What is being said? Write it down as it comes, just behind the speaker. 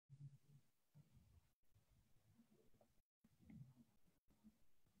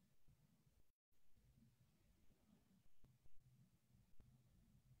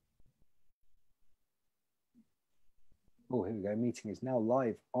Oh, here we go. Meeting is now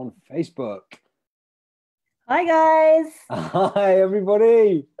live on Facebook. Hi guys. Hi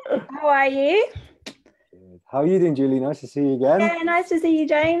everybody. How are you? Good. How are you doing, Julie? Nice to see you again. Yeah, nice to see you,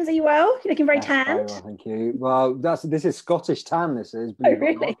 James. Are you well? You're looking very tanned. Very well, thank you. Well, this is Scottish tan. This is. Oh,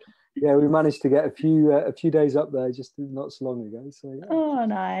 really? Yeah, we managed to get a few days up there just not so long ago. So yeah. Oh,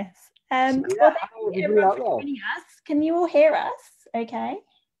 nice. Well, thank you everyone for joining us. Can you all hear us? Okay.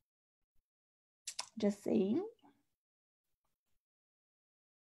 Just seeing.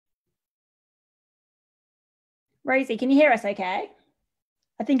 Rosie, can you hear us okay?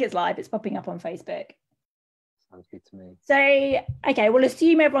 I think it's live. It's popping up on Facebook. Sounds good to me. So, okay, we'll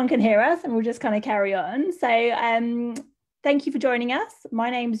assume everyone can hear us and we'll just kind of carry on. So, thank you for joining us. My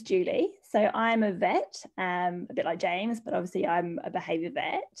name's Julie. So I'm a vet, a bit like James, but obviously I'm a behaviour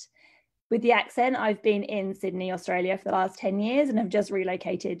vet. With the accent, I've been in Sydney, Australia for the last 10 years and have just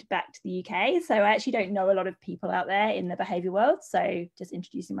relocated back to the UK. So I actually don't know a lot of people out there in the behaviour world. So just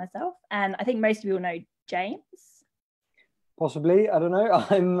introducing myself. And I think most of you will know James. Possibly, I don't know.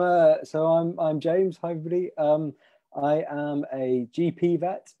 I'm James. Hi everybody. I am a GP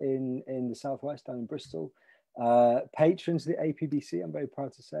vet in the southwest, down in Bristol. Patron to the APBC, I'm very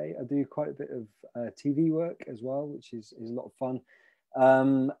proud to say. I do quite a bit of TV work as well, which is a lot of fun.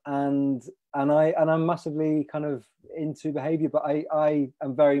 And I'm massively kind of into behaviour, but I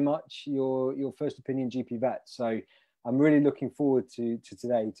am very much your first opinion GP vet. So I'm really looking forward to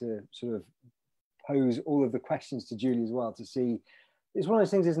today to sort of pose all of the questions to Julie as well, to see. It's one of those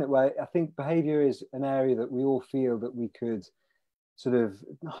things, isn't it, where I think behaviour is an area that we all feel that we could sort of,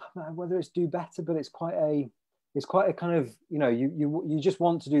 whether it's do better, but it's quite a kind of, you just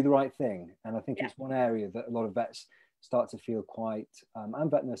want to do the right thing. And I think it's one area that a lot of vets start to feel quite,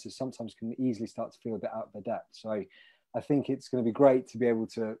 and vet nurses sometimes can easily start to feel a bit out of their depth. So I think it's going to be great to be able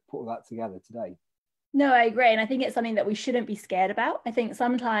to put all that together today. No, I agree. And I think it's something that we shouldn't be scared about. I think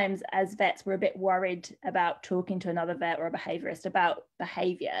sometimes as vets, we're a bit worried about talking to another vet or a behaviourist about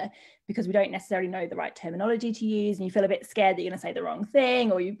behaviour because we don't necessarily know the right terminology to use. And you feel a bit scared that you're going to say the wrong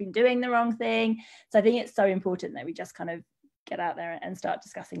thing or you've been doing the wrong thing. So I think it's so important that we just kind of get out there and start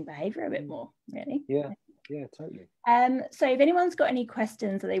discussing behaviour a bit more, really. Yeah, totally. So if anyone's got any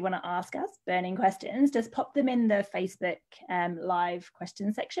questions that they want to ask us, burning questions, just pop them in the Facebook live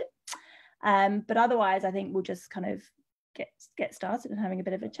question section. But otherwise, I think we'll just kind of get started and having a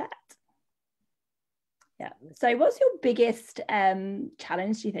bit of a chat. Yeah. So what's your biggest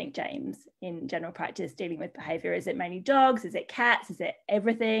challenge, do you think, James, in general practice dealing with behaviour? Is it mainly dogs? Is it cats? Is it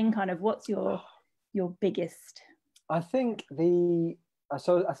everything? Kind of what's your biggest? I think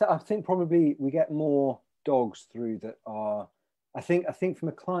I think probably we get more dogs through that are, I think from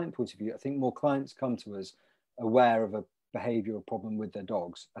a client point of view, I think more clients come to us aware of a behavioural problem with their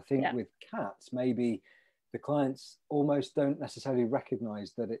dogs. I think with cats, maybe the clients almost don't necessarily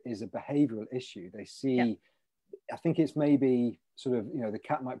recognise that it is a behavioural issue. They see, I think it's maybe sort of, the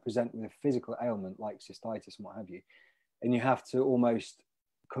cat might present with a physical ailment like cystitis and what have you, and you have to almost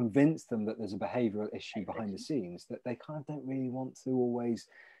convince them that there's a behavioural issue behind the scenes that they kind of don't really want to always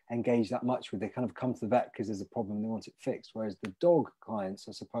engage that much with. They kind of come to the vet because there's a problem and they want it fixed, whereas the dog clients,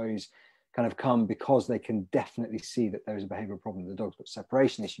 I suppose, kind of come because they can definitely see that there is a behavioural problem. The dog's got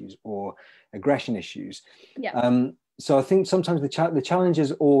separation issues or aggression issues. So I think sometimes the challenge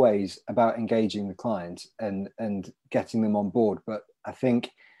is always about engaging the client and getting them on board. But I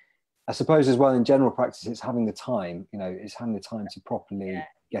suppose as well in general practice, it's having the time, it's having the time to properly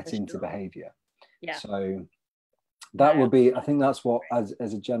get into behaviour. So that would be, I think that's what, as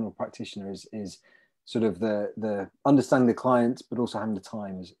a general practitioner, is sort of the understanding the client, but also having the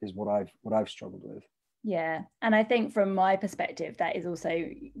time is what I've struggled with. Yeah, and I think from my perspective, that is also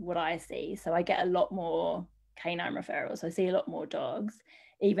what I see. So I get a lot more canine referrals. I see a lot more dogs,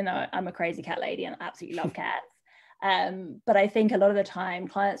 even though I'm a crazy cat lady and I absolutely love cats. But I think a lot of the time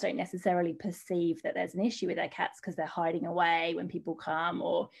clients don't necessarily perceive that there's an issue with their cats because they're hiding away when people come,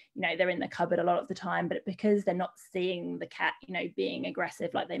 or they're in the cupboard a lot of the time, but because they're not seeing the cat being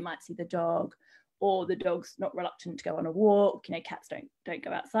aggressive like they might see the dog, or the dog's not reluctant to go on a walk. Cats don't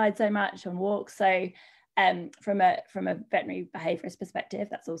go outside so much on walks. So from a veterinary behaviourist perspective,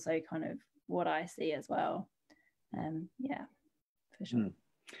 that's also kind of what I see as well. Yeah, for sure.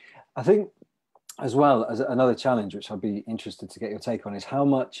 I think as well as another challenge, which I'd be interested to get your take on, is how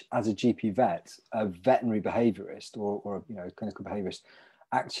much as a GP vet, a veterinary behaviourist or a clinical behaviourist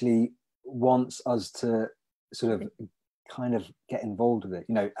actually wants us to sort of kind of get involved with it.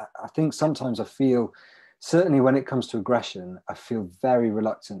 I think sometimes I feel, certainly when it comes to aggression, I feel very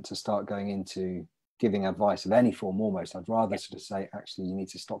reluctant to start going into giving advice of any form almost. I'd rather sort of say, actually, you need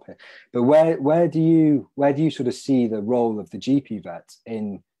to stop here. But where do you sort of see the role of the GP vet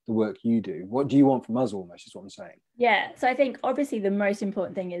in the work you do? What do you want from us almost, is what I'm saying? Yeah, so I think obviously the most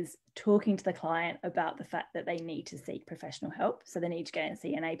important thing is talking to the client about the fact that they need to seek professional help. So they need to go and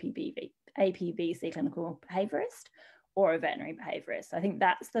see an APVC clinical behaviourist or a veterinary behaviourist. So I think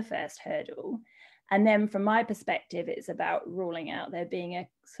that's the first hurdle. And then from my perspective, it's about ruling out there being a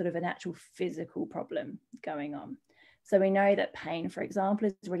sort of an actual physical problem going on. So we know that pain, for example,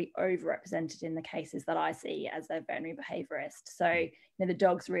 is really overrepresented in the cases that I see as a veterinary behaviourist. So, the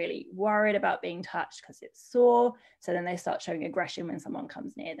dog's really worried about being touched because it's sore. So then they start showing aggression when someone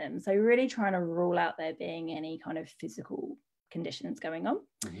comes near them. So really trying to rule out there being any kind of physical conditions going on.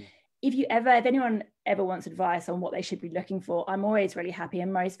 Mm-hmm. If anyone ever wants advice on what they should be looking for, I'm always really happy,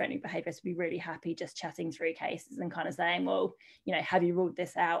 and most veterinary behaviourists would be really happy just chatting through cases and kind of saying, well, have you ruled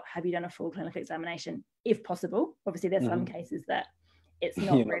this out? Have you done a full clinical examination? If possible. Obviously, there's some cases that it's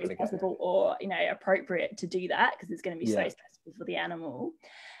not really possible or, appropriate to do that because it's going to be so stressful for the animal.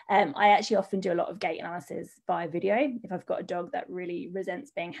 I actually often do a lot of gait analysis by video. If I've got a dog that really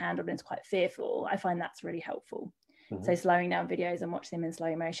resents being handled and is quite fearful, I find that's really helpful. Mm-hmm. So slowing down videos and watching them in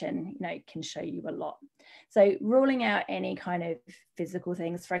slow motion, can show you a lot. So ruling out any kind of physical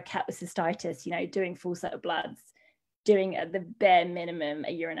things for a cat with cystitis, doing full set of bloods, doing at the bare minimum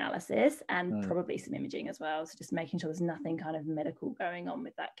a urinalysis and probably some imaging as well. So just making sure there's nothing kind of medical going on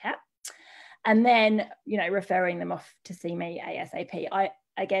with that cat. And then, referring them off to see me ASAP.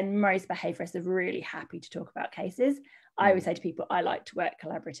 Again, most behaviourists are really happy to talk about cases. I always say to people, I like to work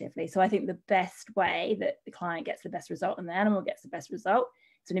collaboratively. So I think the best way that the client gets the best result and the animal gets the best result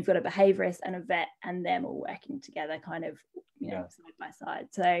is when you've got a behaviourist and a vet and them all working together kind of, side by side.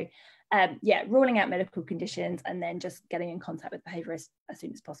 So ruling out medical conditions and then just getting in contact with behaviourists as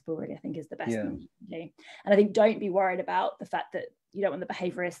soon as possible, really, I think is the best thing you can do. And I think don't be worried about the fact that you don't want the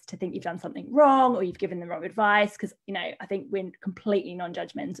behaviourist to think you've done something wrong or you've given them wrong advice, because, I think we're completely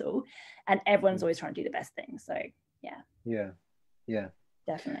non-judgmental and everyone's always trying to do the best thing. So yeah,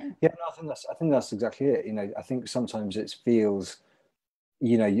 definitely. Yeah, no, I think that's exactly it. I think sometimes it feels,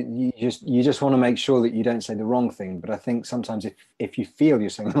 you just want to make sure that you don't say the wrong thing. But I think sometimes if you feel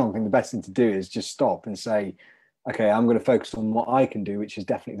you're saying the wrong thing, the best thing to do is just stop and say, okay, I'm going to focus on what I can do, which is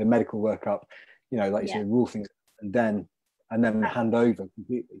definitely the medical workup, like you say, rule things and then hand over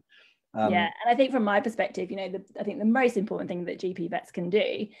completely. And I think from my perspective, I think the most important thing that GP vets can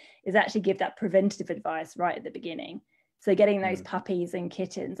do is actually give that preventative advice right at the beginning. So getting those puppies and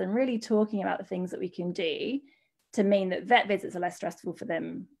kittens and really talking about the things that we can do to mean that vet visits are less stressful for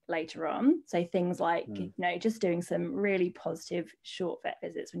them later on. So things like, just doing some really positive short vet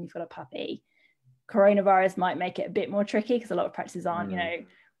visits when you've got a puppy. Coronavirus might make it a bit more tricky because a lot of practices aren't,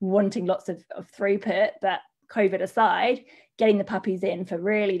 wanting lots of throughput, but COVID aside, getting the puppies in for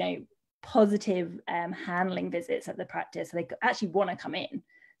really, positive handling visits at the practice, so they actually want to come in,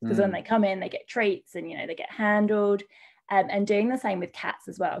 because when they come in they get treats and they get handled, and doing the same with cats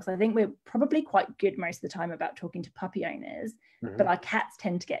as well. So I think we're probably quite good most of the time about talking to puppy owners, but our cats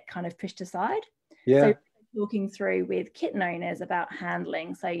tend to get kind of pushed aside. So talking through with kitten owners about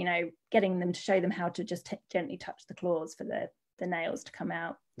handling, so getting them to show them how to just gently touch the claws for the nails to come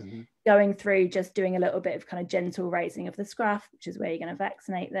out, going through just doing a little bit of kind of gentle raising of the scruff, which is where you're going to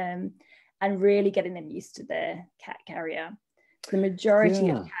vaccinate them, and really getting them used to the cat carrier. The majority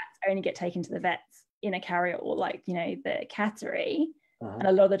of cats only get taken to the vets in a carrier or the cattery, and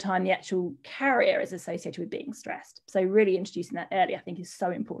a lot of the time the actual carrier is associated with being stressed. So really introducing that early, I think, is so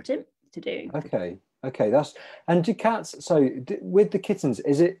important to do. Okay, and do cats, with the kittens,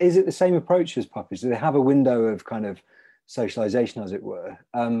 is it the same approach as puppies? Do they have a window of kind of socialization, as it were?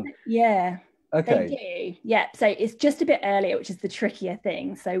 Okay. They do, so it's just a bit earlier, which is the trickier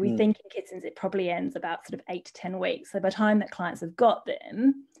thing. So we think in kittens it probably ends about sort of 8 to 10 weeks. So by the time that clients have got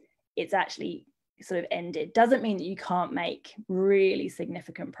them, it's actually sort of ended. Doesn't mean that you can't make really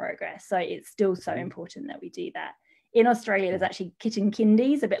significant progress. So it's still so important that we do that. In Australia, there's actually kitten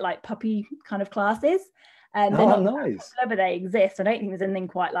kindies, a bit like puppy kind of classes. And they're not nice, but they exist. I don't think there's anything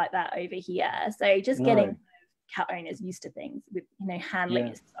quite like that over here. So just getting cat owners used to things with handling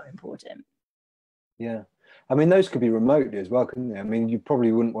is so important. I mean, those could be remotely as well, couldn't they? I mean, you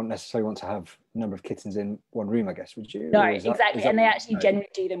probably wouldn't necessarily want to have a number of kittens in one room, I guess, would you? No, exactly. And they actually generally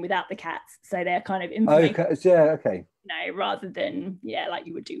do them without the cats, so they're kind of okay. Rather than like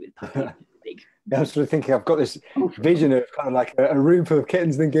you would do with puppies. I was sort of thinking, I've got this vision of kind of like a room full of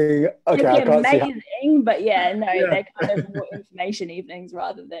kittens, thinking, okay, I can't amazing, but they're kind of more information evenings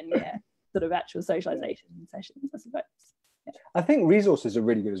rather than sort of actual socialization sessions, I suppose. I think resources are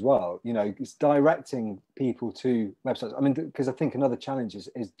really good as well. You know, it's directing people to websites. I mean, because I think another challenge is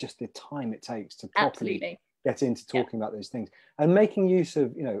just the time it takes to properly Absolutely. get into talking about those things, and making use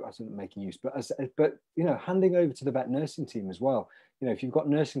of, you know, I wasn't making use, but you know, handing over to the vet nursing team as well. You know, if you've got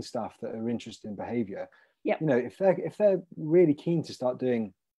nursing staff that are interested in behaviour, Yep. you know, if they're really keen to start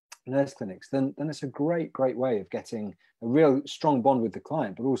doing nurse clinics, then it's a great way of getting a real strong bond with the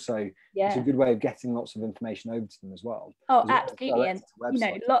client, but also it's a good way of getting lots of information over to them as well. Oh, absolutely. And you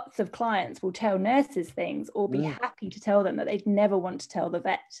know, lots of clients will tell nurses things or be happy to tell them that they'd never want to tell the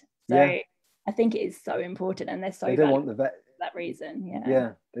vet. So I think it is so important, and they're so they don't want the vet for that reason.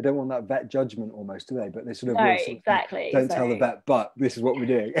 They don't want that vet judgment almost, do they? But they sort of exactly. Don't tell the vet, but this is what we're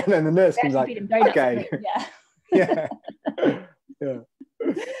doing, and then the nurse can be like, okay, yeah.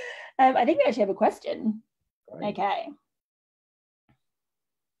 I think we actually have a question. Right. Okay.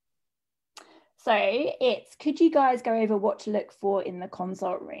 So it's, could you guys go over what to look for in the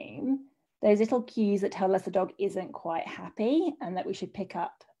consult room? Those little cues that tell us the dog isn't quite happy and that we should pick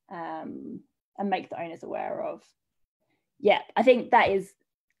up and make the owners aware of. Yeah, I think that is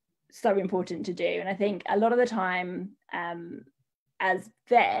so important to do. And I think a lot of the time, as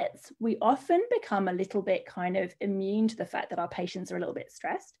vets, we often become a little bit kind of immune to the fact that our patients are a little bit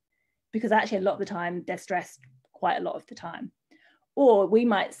stressed, because actually a lot of the time they're stressed quite a lot of the time. Or we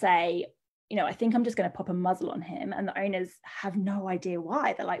might say, you know, I think I'm just going to pop a muzzle on him, and the owners have no idea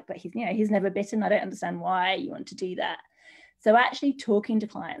why. They're like, but he's, you know, he's never bitten. I don't understand why you want to do that. So actually talking to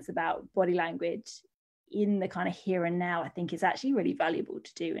clients about body language in the kind of here and now, I think is actually really valuable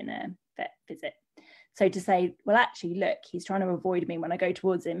to do in a vet visit. So to say, well, actually, look, he's trying to avoid me. When I go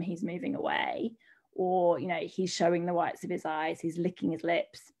towards him, he's moving away, or, you know, he's showing the whites of his eyes, he's licking his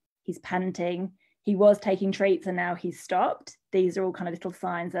lips, he's panting, he was taking treats and now he's stopped. These are all kind of little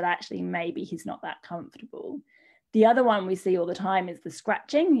signs that actually maybe he's not that comfortable. The other one we see all the time is the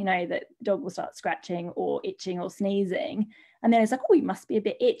scratching, you know, that the dog will start scratching or itching or sneezing. And then it's like, oh, he must be a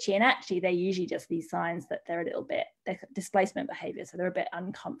bit itchy. And actually, they're usually just these signs that they're a little bit, they're displacement behavior. So they're a bit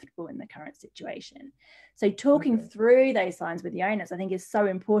uncomfortable in the current situation. So talking through those signs with the owners, I think, is so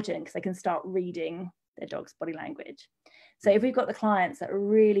important, because they can start reading their dog's body language. So if we've got the clients that are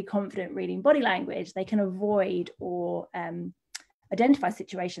really confident reading body language, they can avoid or identify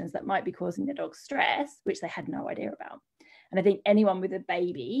situations that might be causing their dog stress, which they had no idea about. And I think anyone with a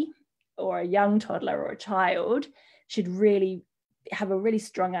baby or a young toddler or a child should really have a really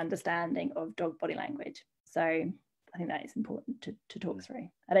strong understanding of dog body language. So I think that is important to talk through.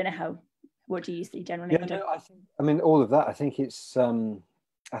 I don't know what do you see generally? Yeah, no, I mean, all of that, I think it's,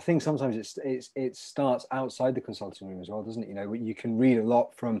 I think sometimes it starts outside the consulting room as well, doesn't it? You know, you can read a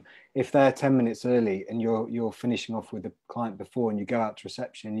lot from, if they're 10 minutes early and you're finishing off with the client before, and you go out to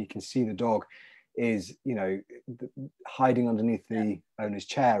reception and you can see the dog is, you know, hiding underneath the owner's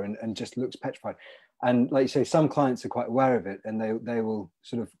chair and just looks petrified. And like you say, some clients are quite aware of it, and they will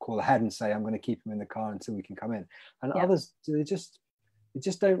sort of call ahead and say, I'm going to keep him in the car until we can come in. And others, they just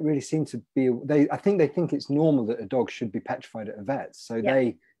don't really seem to be. I think they think it's normal that a dog should be petrified at a vet, so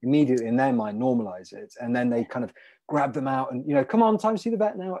they immediately in their mind normalize it, and then they kind of grab them out and, you know, come on, time to see the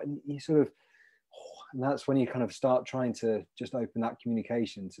vet now, and you sort of, and that's when you kind of start trying to just open that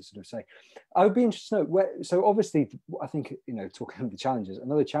communication to sort of say, I would be interested to know so obviously I think, you know, talking about the challenges,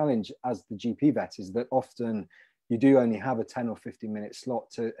 another challenge as the GP vet is that often you do only have a 10 or 15 minute slot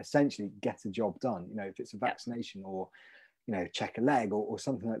to essentially get a job done. You know, if it's a vaccination or, you know, check a leg or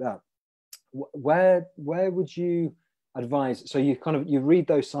something like that. Where would you advise? So you read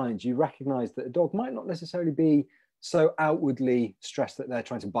those signs, you recognize that a dog might not necessarily be so outwardly stressed that they're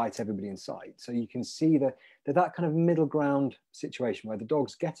trying to bite everybody in sight. So you can see that kind of middle ground situation where the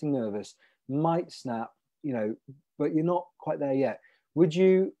dog's getting nervous, might snap, you know, but you're not quite there yet. Would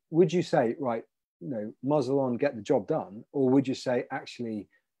you say, right, you know, muzzle on, get the job done? Or would you say, actually,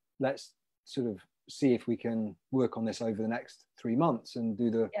 let's sort of see if we can work on this over the next 3 months and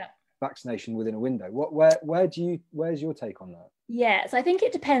do the vaccination within a window? Where's your take on that? Yeah, so I think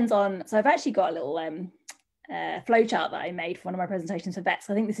it depends on, so I've actually got a little flowchart that I made for one of my presentations for vets.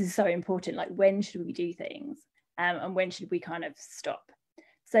 I think this is so important, like when should we do things and when should we kind of stop?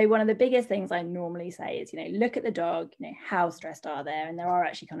 So one of the biggest things I normally say is, you know, look at the dog, you know, how stressed are they? And there are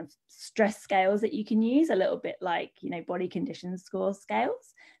actually kind of stress scales that you can use, a little bit like, you know, body condition score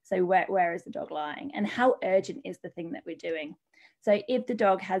scales. So where is the dog lying, and how urgent is the thing that we're doing? So if the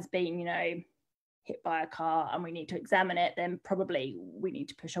dog has been, you know, hit by a car and we need to examine it, then probably we need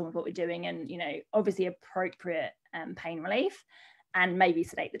to push on with what we're doing, and, you know, obviously appropriate pain relief. and maybe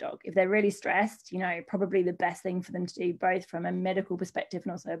sedate the dog. If they're really stressed, you know, probably the best thing for them to do, both from a medical perspective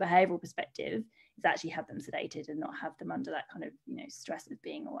and also a behavioural perspective, is actually have them sedated and not have them under that kind of, you know, stress of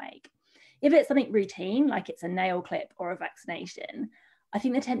being awake. If it's something routine, like it's a nail clip or a vaccination, I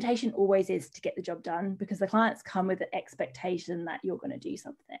think the temptation always is to get the job done, because the clients come with the expectation that you're going to do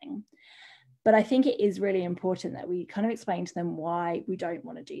something. But I think it is really important that we kind of explain to them why we don't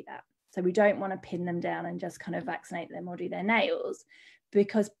want to do that. So we don't want to pin them down and just kind of vaccinate them or do their nails,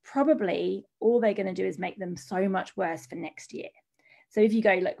 because probably all they're going to do is make them so much worse for next year. So if you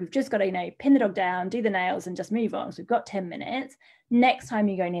go, look, we've just got to, you know, pin the dog down, do the nails and just move on. So we've got 10 minutes. Next time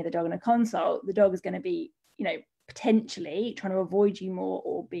you go near the dog in a consult, the dog is going to be, you know, potentially trying to avoid you more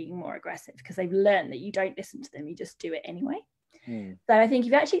or being more aggressive, because they've learned that you don't listen to them, you just do it anyway. So I think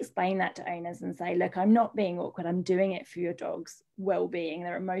if you actually explain that to owners and say, look, I'm not being awkward, I'm doing it for your dog's well-being,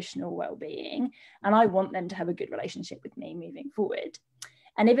 their emotional well-being, and I want them to have a good relationship with me moving forward.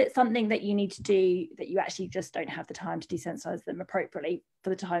 And if it's something that you need to do that you actually just don't have the time to desensitize them appropriately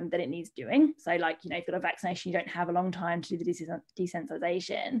for the time that it needs doing, so like, you know, if you've got a vaccination, you don't have a long time to do the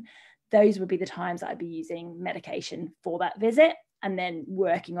desensitization, those would be the times that I'd be using medication for that visit, and then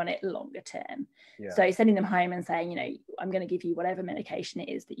working on it longer term. So sending them home and saying, you know, I'm going to give you whatever medication it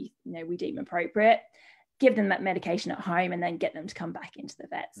is that you know we deem appropriate, give them that medication at home, and then get them to come back into the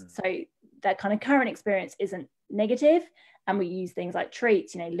vets. So that kind of current experience isn't negative, and we use things like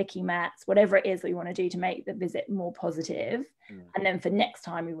treats, you know, licky mats, whatever it is that we want to do to make the visit more positive. And then for next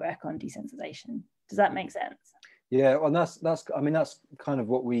time we work on desensitization. Does that make sense? Yeah, well, that's I mean, that's kind of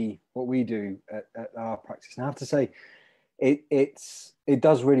what we do at our practice. And I have to say, it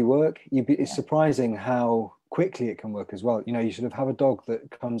does really work. It's surprising how quickly it can work as well. You know, you sort of have a dog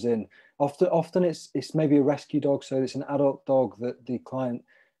that comes in. Often it's maybe a rescue dog, so it's an adult dog that the client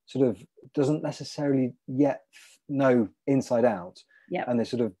sort of doesn't necessarily yet know inside out. And they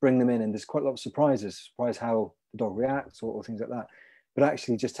sort of bring them in, and there's quite a lot of surprise how the dog reacts or things like that. But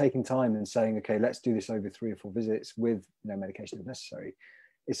actually just taking time and saying, okay, let's do this over 3 or 4 visits with, you know, medication if necessary.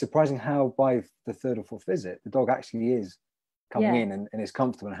 It's surprising how by the 3rd or 4th visit, the dog actually is coming in and is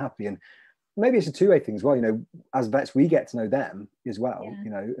comfortable and happy. And maybe it's a two-way thing as well. You know, as vets, we get to know them as well, you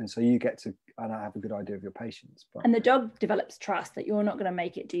know, and so you get to have a good idea of your patients. And the dog develops trust that you're not going to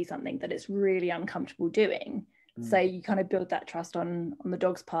make it do something that it's really uncomfortable doing. So you kind of build that trust on the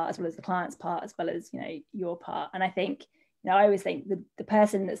dog's part, as well as the client's part, as well as, you know, your part. And I think, you know, I always think the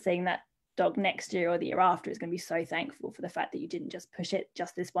person that's seeing that dog next year or the year after is going to be so thankful for the fact that you didn't just push it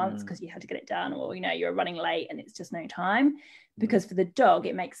just this once because you had to get it done, or, you know, you're running late and it's just no time. Because for the dog,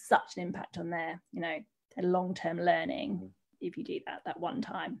 it makes such an impact on their, you know, their long-term learning if you do that one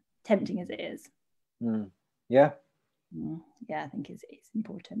time, tempting as it is. Yeah, I think it's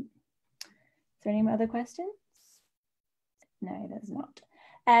important. Is there any other questions? No, there's not.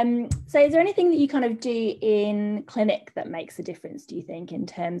 So is there anything that you kind of do in clinic that makes a difference, do you think, in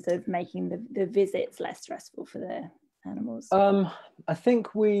terms of making the visits less stressful for the animals? I think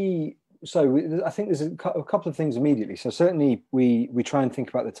I think there's a couple of things immediately. So certainly we try and think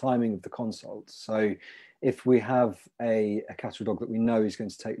about the timing of the consults. So if we have a cat or dog that we know is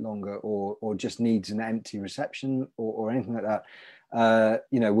going to take longer, or just needs an empty reception or anything like that,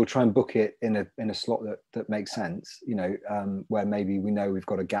 you know, we'll try and book it in a slot that makes sense, you know, where maybe we know we've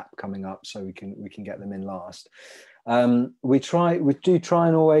got a gap coming up, so we can get them in last. We do try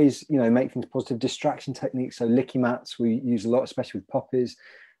and always, you know, make things positive. Distraction techniques, so licky mats we use a lot, especially with puppies.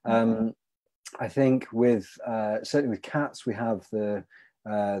 I think with certainly with cats, we have the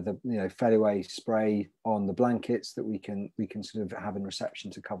you know, fairway spray on the blankets that we can sort of have in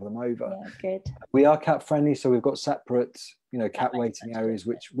reception to cover them over. Good. We are cat friendly, so we've got separate, you know, cat waiting areas,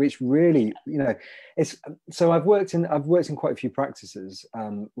 which really, you know, it's. So I've worked in quite a few practices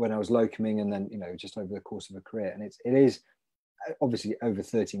when I was locuming, and then, you know, just over the course of a career, and it is obviously over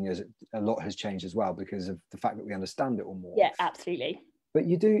 13 years, a lot has changed as well because of the fact that we understand it all more. Yeah, absolutely. But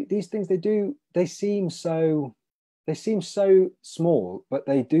you do these things, they seem so small, but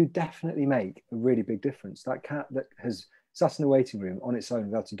they do definitely make a really big difference. That cat that has sat in a waiting room on its own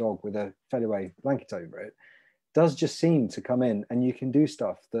without a dog with a fairway blanket over it does just seem to come in, and you can do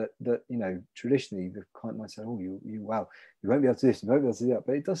stuff that you know, traditionally the client might say, oh, you wow, you won't be able to do this, you won't be able to do that,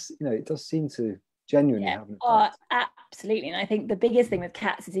 but it does, you know, it does seem to genuinely have an effect. Absolutely. And I think the biggest thing with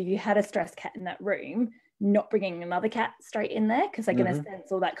cats is if you had a stressed cat in that room, not bringing another cat straight in there, because they're going to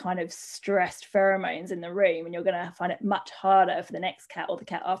sense all that kind of stressed pheromones in the room, and you're going to find it much harder for the next cat or the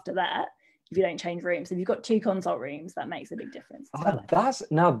cat after that if you don't change rooms. If you've got 2 consult rooms, that makes a big difference.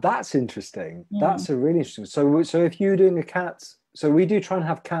 That's interesting. That's a really interesting. So if you're doing a cat, so we do try and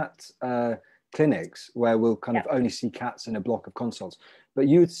have cat clinics where we'll kind of only see cats in a block of consults. But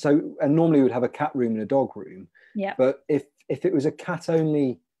and normally we would have a cat room and a dog room. Yeah. But if it was a cat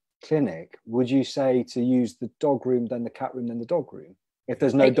only clinic, would you say to use the dog room, then the cat room, then the dog room? If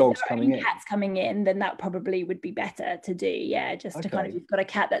there's no dogs coming in, cats coming in, then that probably would be better to do. Yeah, just to kind of, if you've got a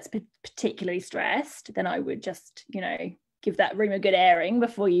cat that's particularly stressed, then I would just, you know, give that room a good airing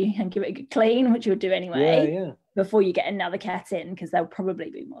before you, and give it a good clean, which you would do anyway. Yeah. Before you get another cat in, because they'll probably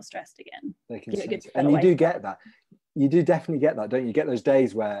be more stressed again. They can sense it. And you do get that. You do definitely get that, don't you? You get those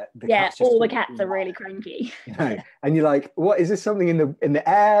days where the cats just, all the cats are really cranky. You know, and you're like, what is this? Something in the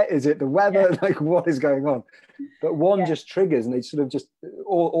air? Is it the weather? Yeah. Like, what is going on? But one just triggers, and they sort of just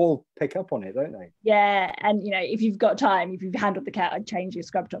all pick up on it, don't they? Yeah, and you know, if you've got time, if you've handled the cat, I'd change your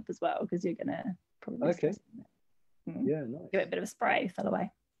scrub top as well, because you're gonna probably Yeah, nice. Give it a bit of a spray, fell away.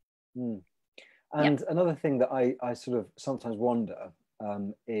 And another thing that I sort of sometimes wonder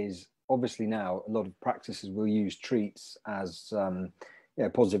is, obviously now a lot of practices will use treats as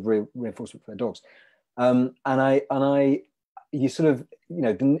positive reinforcement for their dogs, and you sort of, you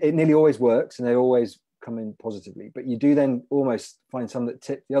know, it nearly always works and they always come in positively, but you do then almost find some that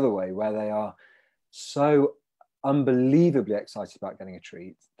tip the other way, where they are so unbelievably excited about getting a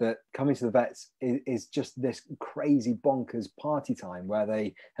treat that coming to the vets is just this crazy bonkers party time, where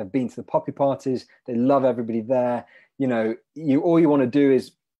they have been to the puppy parties, they love everybody there, you know, all you want to do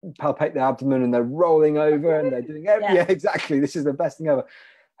is palpate the abdomen and they're rolling over and they're doing exactly, this is the best thing ever.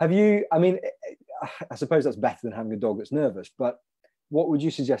 Have you, I mean, I suppose that's better than having a dog that's nervous, but what would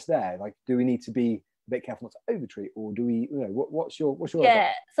you suggest there? Like, do we need to be a bit careful not to overtreat, or do we, you know, what's your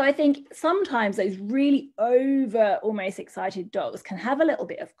advice? So I think sometimes those really over almost excited dogs can have a little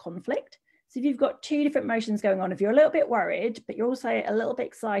bit of conflict. So if you've got two different emotions going on, if you're a little bit worried but you're also a little bit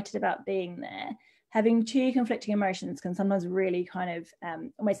excited about being there, having two conflicting emotions can sometimes really kind of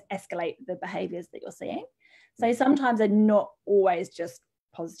almost escalate the behaviors that you're seeing. So sometimes they're not always just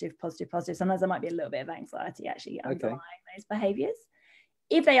positive. Sometimes there might be a little bit of anxiety actually underlying those behaviors.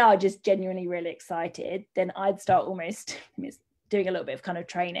 If they are just genuinely really excited, then I'd start almost doing a little bit of kind of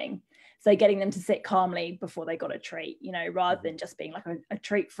training. So getting them to sit calmly before they got a treat, you know, rather than just being like a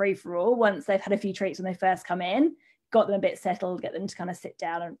treat free for all. Once they've had a few treats when they first come in, got them a bit settled, get them to kind of sit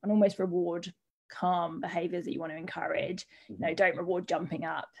down and almost reward calm behaviors that you want to encourage. You know, don't reward jumping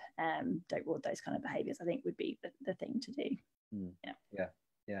up, don't reward those kind of behaviors, I think would be the thing to do.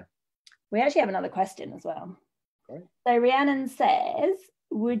 Yeah. We actually have another question as well. Great. So Rhiannon says,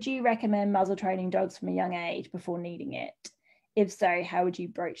 would you recommend muzzle training dogs from a young age before needing it? If so, how would you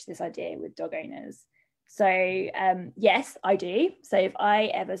broach this idea with dog owners? So yes, I do. So if I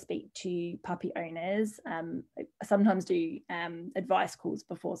ever speak to puppy owners, I sometimes do advice calls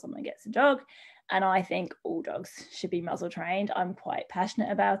before someone gets a dog, and I think all dogs should be muzzle trained. I'm quite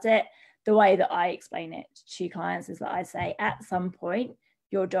passionate about it. The way that I explain it to clients is that I say, at some point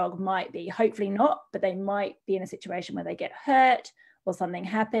your dog might be, hopefully not, but they might be in a situation where they get hurt or something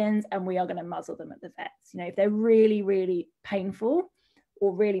happens, and we are going to muzzle them at the vets. You know, if they're really, really painful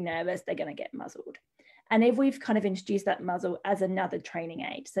or really nervous, they're going to get muzzled. And if we've kind of introduced that muzzle as another training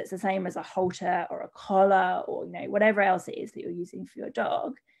aid, so it's the same as a halter or a collar or, you know, whatever else it is that you're using for your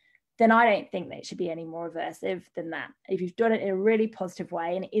dog, then I don't think that it should be any more aversive than that. If you've done it in a really positive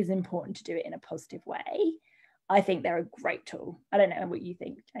way, and it is important to do it in a positive way, I think they're a great tool. I don't know what you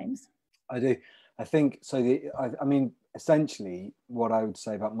think, James. I do. I think so. I mean, essentially, what I would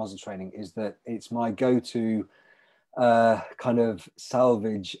say about muzzle training is that it's my go-to kind of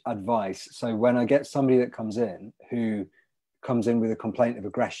salvage advice. So when I get somebody that comes in who comes in with a complaint of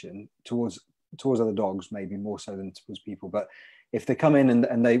aggression towards other dogs, maybe more so than towards people, but if they come in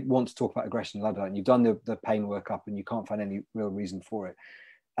and they want to talk about aggression, and you've done the pain workup and you can't find any real reason for it,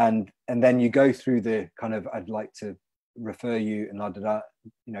 and then you go through the kind of, I'd like to refer you and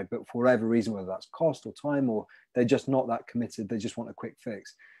you know, but for whatever reason, whether that's cost or time, or they're just not that committed, they just want a quick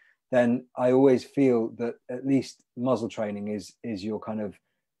fix, then I always feel that at least muzzle training is your kind of,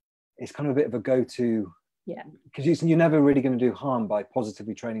 it's kind of a bit of a go-to, because you're never really going to do harm by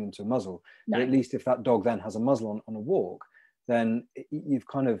positively training them to a muzzle. No. But at least if that dog then has a muzzle on a walk, then you've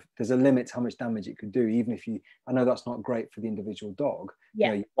kind of, there's a limit to how much damage it could do, even if I know that's not great for the individual dog. You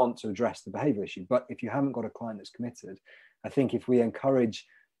know, you want to address the behavior issue, but if you haven't got a client that's committed, I think if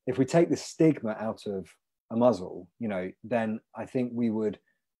we take the stigma out of a muzzle, you know, then I think we would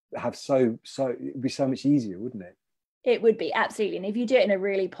have it'd be so much easier, wouldn't it? It would be, absolutely. And if you do it in a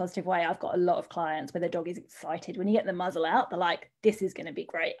really positive way, I've got a lot of clients where the dog is excited. When you get the muzzle out, they're like, this is going to be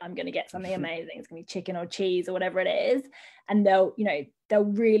great. I'm going to get something amazing. It's going to be chicken or cheese or whatever it is. And they'll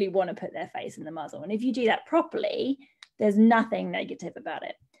really want to put their face in the muzzle. And if you do that properly, there's nothing negative about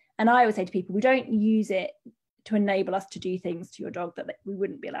it. And I always say to people, we don't use it to enable us to do things to your dog that we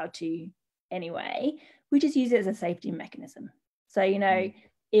wouldn't be allowed to anyway. We just use it as a safety mechanism. So, you know,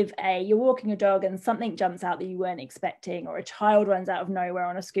 if you're walking a dog and something jumps out that you weren't expecting, or a child runs out of nowhere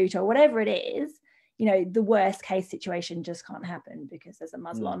on a scooter, or whatever it is, you know, the worst case situation just can't happen because there's a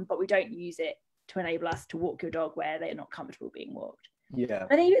muzzle on, but we don't use it to enable us to walk your dog where they're not comfortable being walked. Yeah.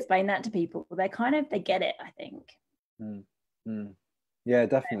 I think you explain that to people, they get it, I think. Yeah,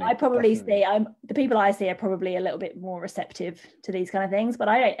 definitely. I probably see, the people I see are probably a little bit more receptive to these kind of things, but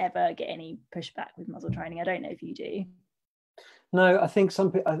I don't ever get any pushback with muzzle training. I don't know if you do. No, I think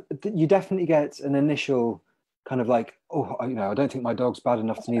you definitely get an initial kind of like, oh, you know, I don't think my dog's bad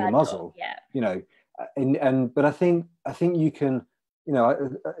enough to need a muzzle. Yeah. You know, but I think you can, you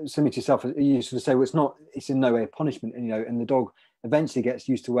know, similar to yourself, you sort of say, well, it's in no way a punishment, and you know, and the dog eventually gets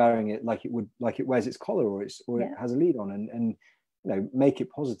used to wearing it like it wears its collar, or it has a lead on, and you know, make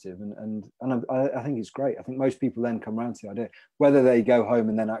it positive, and I think it's great. I think most people then come around to the idea. Whether they go home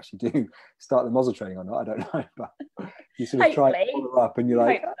and then actually do start the muzzle training or not, I don't know, but you sort of try to follow up, and you're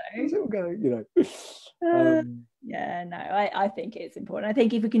like, how's it all going, you know? Yeah, no, I think it's important. I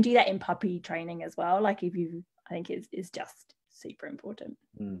think if we can do that in puppy training as well, like I think it's just super important.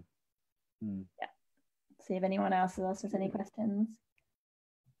 Yeah. See if anyone else has any questions.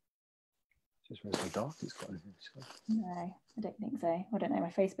 Just really dark. It's quite. No, I don't think so. I don't know. My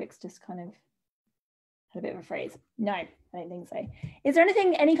Facebook's just kind of had a bit of a freeze. No, I don't think so. Is there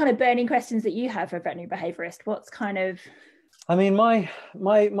any kind of burning questions that you have for a veterinary behaviourist? What's kind of? I mean, my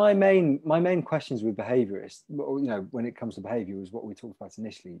main questions with behaviourists, you know, when it comes to behaviour, is what we talked about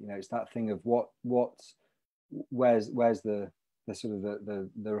initially. You know, it's that thing of where's the sort of the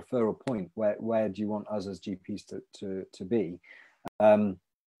referral point, where do you want us as GPs to be,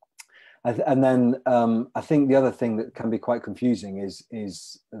 and then I think the other thing that can be quite confusing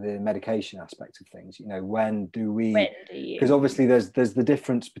is the medication aspect of things. You know, when do you? Because obviously there's the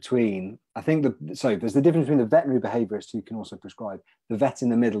difference between, I think there's the difference between the veterinary behaviourist who can also prescribe, the vet in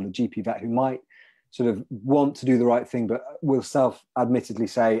the middle, the GP vet who might sort of want to do the right thing, but will self-admittedly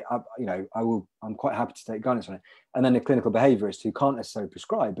say, you know, I'm quite happy to take guidance on it. And then a clinical behaviourist who can't necessarily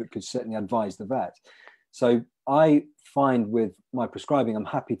prescribe, but could certainly advise the vet. So I find with my prescribing, I'm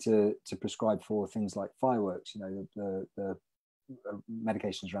happy to prescribe for things like fireworks, you know, the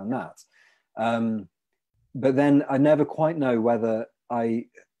medications around that. But then I never quite know whether I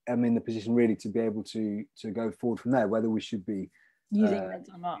am in the position really to be able to go forward from there, whether we should be using meds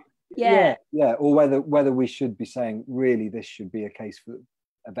or not. Yeah, or whether we should be saying, really, this should be a case for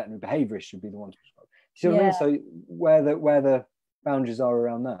a veterinary behaviourist should be the one to prescribe. Do you know what I mean? So where the boundaries are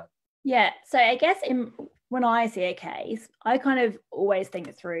around that. Yeah. So I guess when I see a case, I kind of always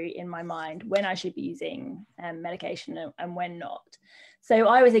think through in my mind when I should be using medication and when not. So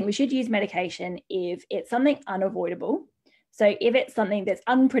I always think we should use medication if it's something unavoidable. So if it's something that's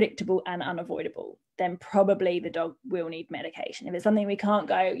unpredictable and unavoidable, then probably the dog will need medication. If it's something we can't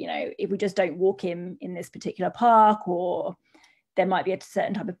go, you know, if we just don't walk him in this particular park, or there might be a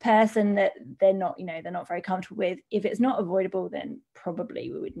certain type of person that they're not very comfortable with. If it's not avoidable, then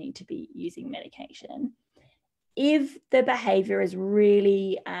probably we would need to be using medication. If the behavior is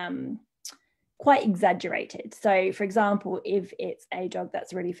really quite exaggerated. So for example, if it's a dog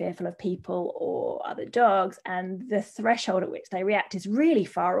that's really fearful of people or other dogs, and the threshold at which they react is really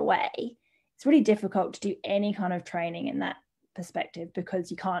far away, it's really difficult to do any kind of training in that perspective, because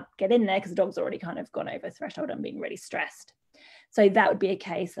you can't get in there because the dog's already kind of gone over threshold and being really stressed. So that would be a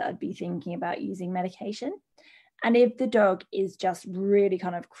case that I'd be thinking about using medication. And if the dog is just really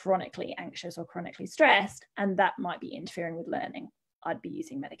kind of chronically anxious or chronically stressed, and that might be interfering with learning, I'd be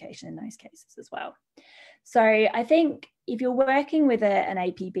using medication in those cases as well. So I think if you're working with an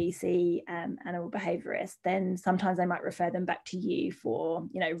APBC animal behaviourist, then sometimes they might refer them back to you for,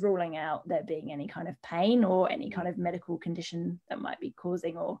 you know, ruling out there being any kind of pain or any kind of medical condition that might be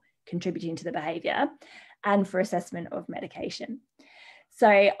causing or contributing to the behaviour, and for assessment of medication. So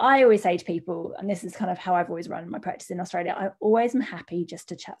I always say to people, and this is kind of how I've always run my practice in Australia, I always am happy just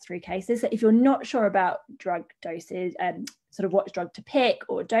to chat through cases. So if you're not sure about drug doses, sort of what drug to pick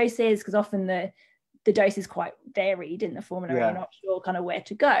or doses, because often the dose is quite varied in the formulary, you're not sure kind of where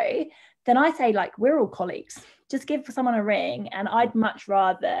to go, then I say, like, we're all colleagues. Just give someone a ring, and I'd much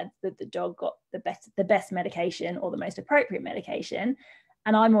rather that the dog got the best medication or the most appropriate medication.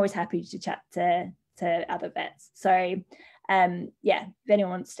 And I'm always happy to chat to other vets. So if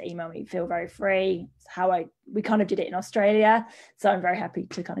anyone wants to email me, feel very free. It's we kind of did it in Australia, so I'm very happy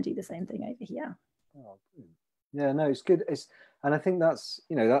to kind of do the same thing over here. Oh, yeah, no, it's good. And I think that's,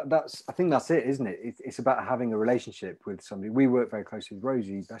 you know, I think that's it, isn't it? It's about having a relationship with somebody. We work very closely with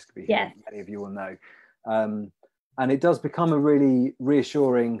Rosie Beskerby, who Yes. many of you will know. And it does become a really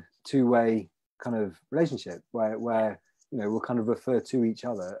reassuring two-way kind of relationship where you know, we'll kind of refer to each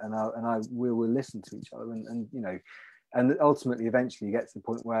other, and we will listen to each other, and you know, and ultimately eventually you get to the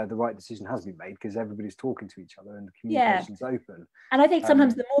point where the right decision has been made because everybody's talking to each other and the communication's open. And I think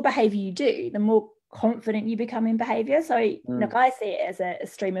sometimes the more behavior you do, the more confident you become in behavior. So look, I see it as a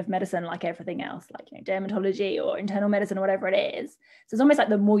stream of medicine, like everything else, like, you know, dermatology or internal medicine or whatever it is. So it's almost like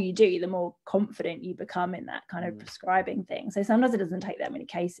the more you do, the more confident you become in that kind of prescribing thing. So sometimes it doesn't take that many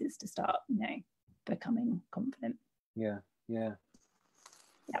cases to start, you know, becoming confident. Yeah.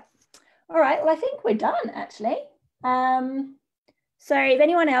 All right, well, I think we're done, actually. So if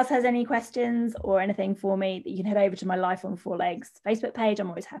anyone else has any questions or anything for me, you can head over to my Life on Four Legs Facebook page. I'm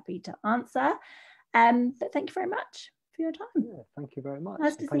always happy to answer. But thank you very much for your time. Yeah, thank you very much.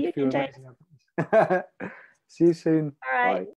 Nice to see you again, James. See you soon. All right. Bye.